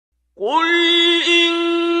قل إن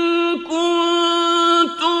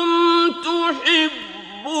كنتم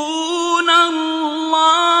تحبون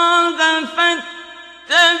الله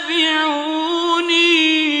فاتبعوني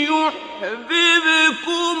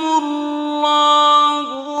يحببكم الله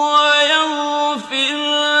ويغفر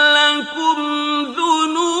لكم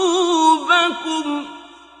ذنوبكم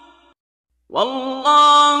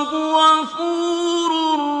والله غفور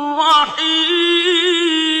رحيم.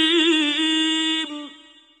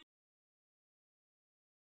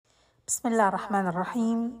 بسم الله الرحمن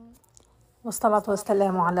الرحيم، والصلاة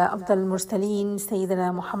والسلام على أفضل المرسلين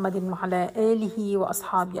سيدنا محمد وعلى آله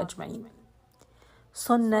وأصحابه أجمعين.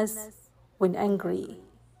 Sunnahs when angry.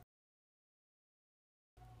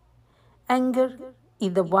 Anger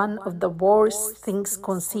is one of the worst things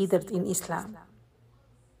considered in Islam.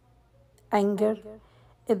 Anger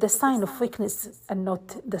is the sign of weakness and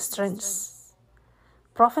not the strength.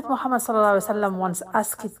 Prophet Muhammad ﷺ once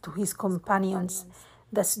asked to his companions,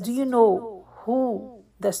 do you know who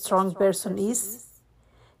the strong person is?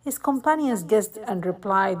 His companions guessed and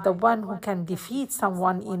replied, the one who can defeat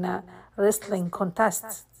someone in a wrestling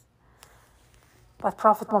contest. But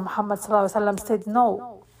Prophet Muhammad ﷺ said,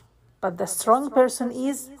 no, but the strong person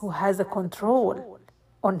is who has a control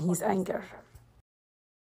on his anger.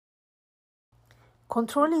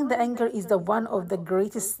 Controlling the anger is one of the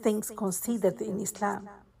greatest things considered in Islam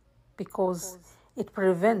because it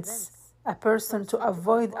prevents a person to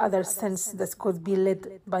avoid other sins that could be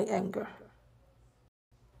led by anger.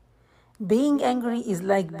 Being angry is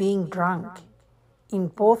like being drunk. In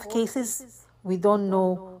both cases, we don't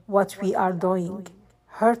know what we are doing,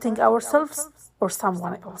 hurting ourselves or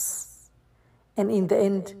someone else. And in the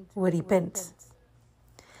end, we repent.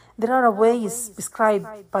 There are ways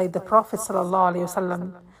prescribed by the Prophet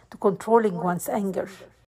ﷺ to controlling one's anger.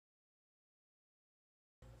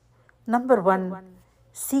 Number 1,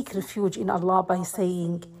 seek refuge in Allah by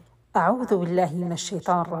saying, أعوذ بالله من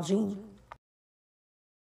الشيطان الرجيم.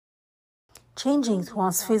 Changing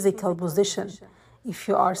one's physical position. If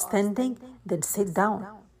you are standing, then sit down.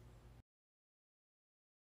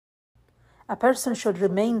 A person should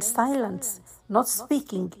remain silent, not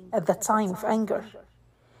speaking at the time of anger.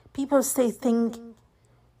 People say things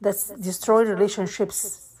that destroy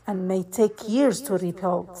relationships and may take years to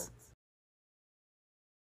rebuild.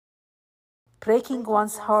 Breaking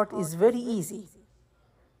one's heart is very easy,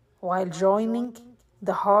 while joining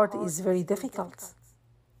the heart is very difficult.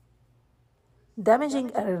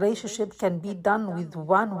 Damaging a relationship can be done with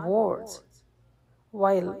one word,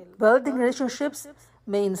 while building relationships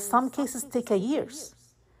may in some cases take years.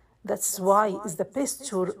 That's why it's the best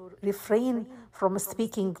to refrain from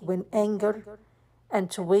speaking when anger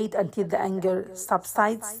and to wait until the anger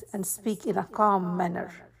subsides and speak in a calm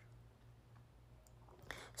manner,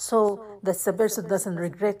 so that the person doesn't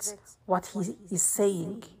regret what he is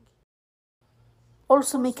saying.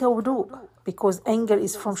 Also make a wudu, because anger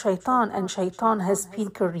is from shaitan and shaitan has been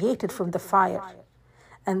created from the fire.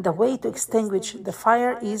 And the way to extinguish the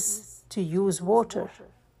fire is to use water.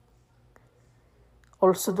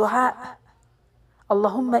 Also dua.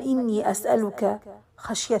 اللهم إني أسألك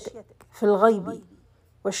خشيتك في الغيب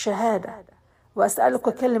والشهادة وأسألك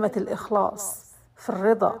كلمة الإخلاص في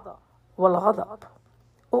الرضا والغضب.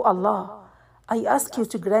 Oh Allah, I ask you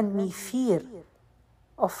to grant me fear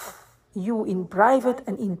of you in private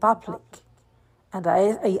and in public. And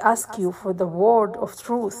I ask you for the word of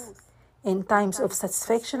truth in times of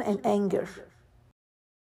satisfaction and anger.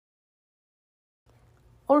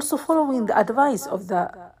 Also following the advice of the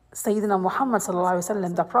Sayyidina Muhammad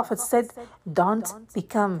ﷺ, the Prophet said, don't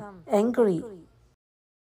become angry.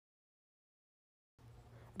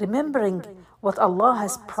 Remembering what Allah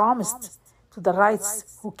has promised to the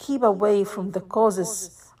righteous who keep away from the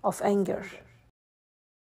causes of anger.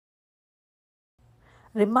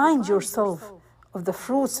 Remind yourself of the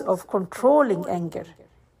fruits of controlling anger.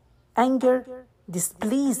 Anger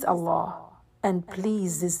displeases Allah and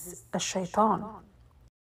pleases a shaitan.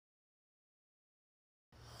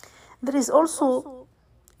 There is also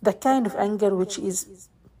the kind of anger which is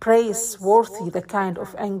praiseworthy, the kind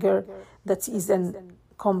of anger that is a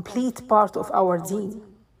complete part of our deen,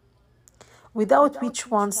 without which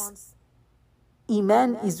one's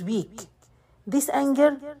iman is weak. This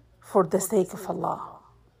anger for the sake of Allah.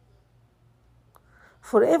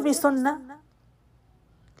 For every sunnah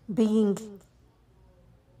being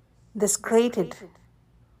desecrated,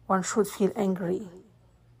 one should feel angry.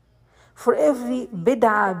 For every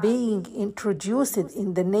bid'ah being introduced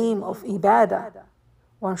in the name of ibadah,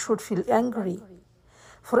 one should feel angry.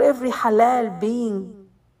 For every halal being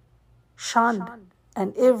shunned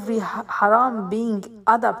and every haram being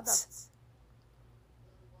adopted,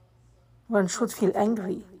 one should feel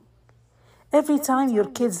angry. Every time your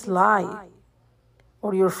kids lie,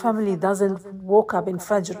 or your family doesn't wake up in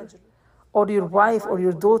Fajr, or your wife or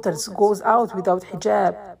your daughters goes out without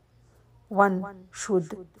hijab, one should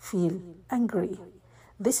feel angry.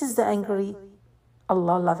 This is the angry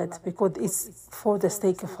Allah love it because it's for the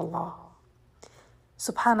sake of Allah.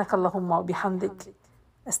 سبحانك اللهم وبحمدك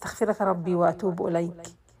أستغفرك ربي وأتوب إليك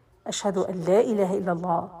أشهد أن لا إله إلا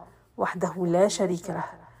الله وحده لا شريك له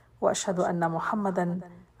وأشهد أن محمدا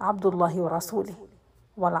عبد الله ورسوله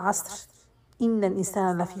والعصر إن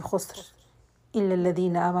الإنسان لفي خسر إلا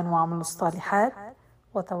الذين آمنوا وعملوا الصالحات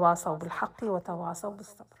وتواصوا بالحق وتواصوا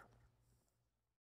بالصبر.